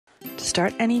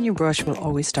start any new brush, we'll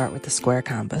always start with the square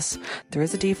canvas. There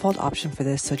is a default option for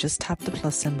this, so just tap the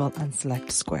plus symbol and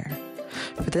select square.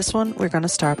 For this one, we're going to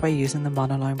start by using the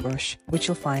monoline brush, which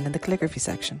you'll find in the calligraphy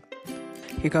section.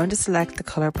 You're going to select the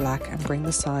colour black and bring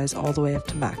the size all the way up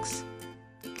to max.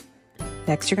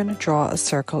 Next, you're going to draw a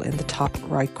circle in the top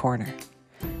right corner.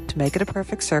 To make it a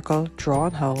perfect circle, draw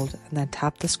and hold, and then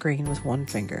tap the screen with one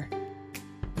finger.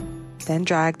 Then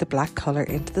drag the black colour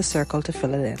into the circle to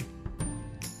fill it in.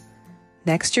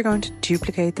 Next, you're going to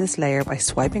duplicate this layer by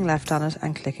swiping left on it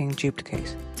and clicking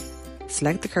duplicate.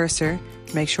 Select the cursor,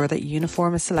 make sure that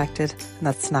uniform is selected and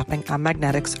that snapping and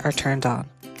magnetics are turned on.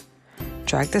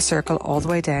 Drag the circle all the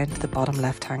way down to the bottom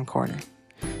left hand corner.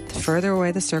 The further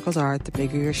away the circles are, the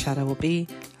bigger your shadow will be,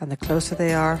 and the closer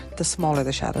they are, the smaller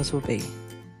the shadows will be.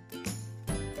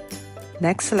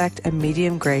 Next, select a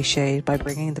medium grey shade by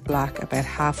bringing the black about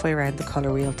halfway around the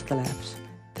colour wheel to the left.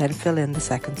 Then fill in the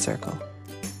second circle.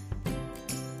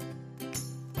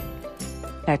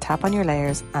 Now tap on your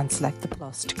layers and select the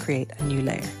plus to create a new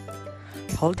layer.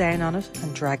 Hold down on it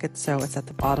and drag it so it's at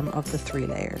the bottom of the 3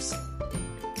 layers.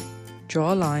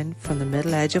 Draw a line from the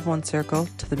middle edge of one circle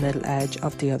to the middle edge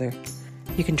of the other.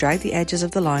 You can drag the edges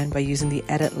of the line by using the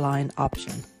Edit Line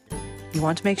option. You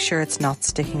want to make sure it's not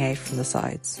sticking out from the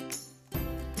sides.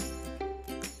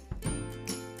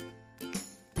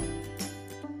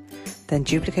 Then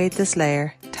duplicate this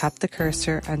layer, tap the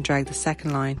cursor and drag the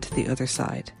second line to the other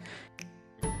side.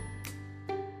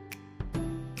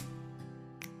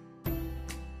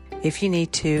 If you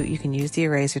need to, you can use the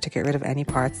eraser to get rid of any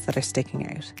parts that are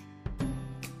sticking out.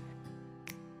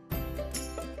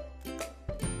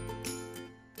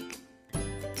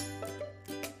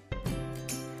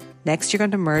 Next, you're going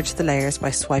to merge the layers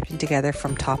by swiping together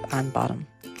from top and bottom.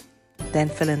 Then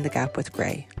fill in the gap with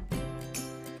grey.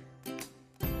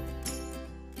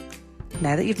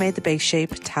 Now that you've made the base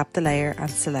shape, tap the layer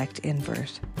and select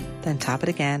invert. Then tap it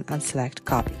again and select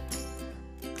copy.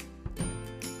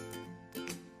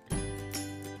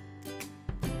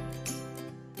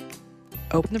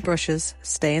 Open the brushes,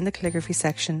 stay in the calligraphy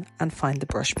section and find the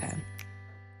brush pen.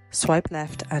 Swipe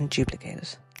left and duplicate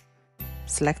it.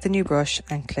 Select the new brush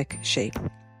and click Shape.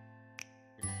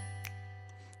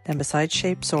 Then beside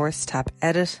Shape Source, tap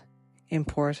Edit,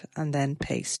 Import and then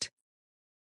Paste.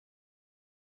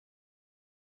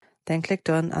 Then click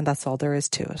Done and that's all there is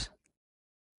to it.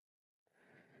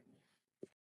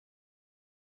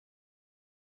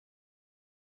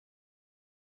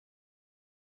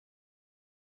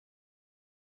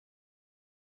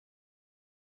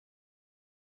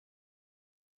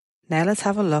 Now let's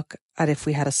have a look at if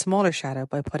we had a smaller shadow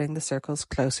by putting the circles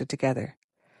closer together.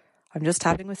 I'm just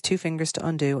tapping with 2 fingers to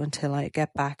undo until I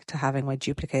get back to having my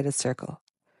duplicated circle.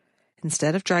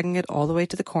 Instead of dragging it all the way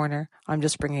to the corner, I'm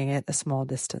just bringing it a small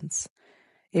distance.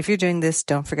 If you're doing this,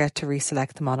 don't forget to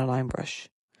reselect the monoline brush.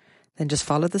 Then just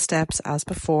follow the steps as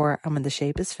before, and when the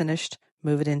shape is finished,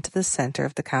 move it into the center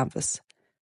of the canvas.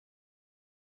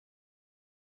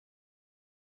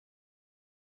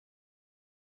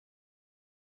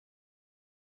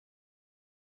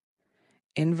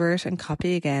 Invert and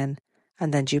copy again,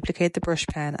 and then duplicate the brush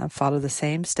pen and follow the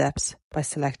same steps by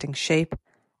selecting Shape,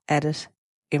 Edit,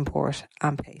 Import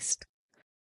and Paste.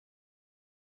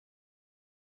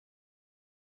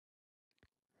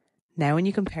 Now when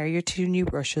you compare your 2 new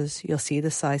brushes, you'll see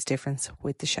the size difference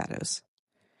with the shadows.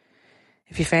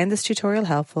 If you found this tutorial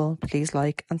helpful, please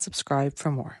like and subscribe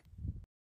for more.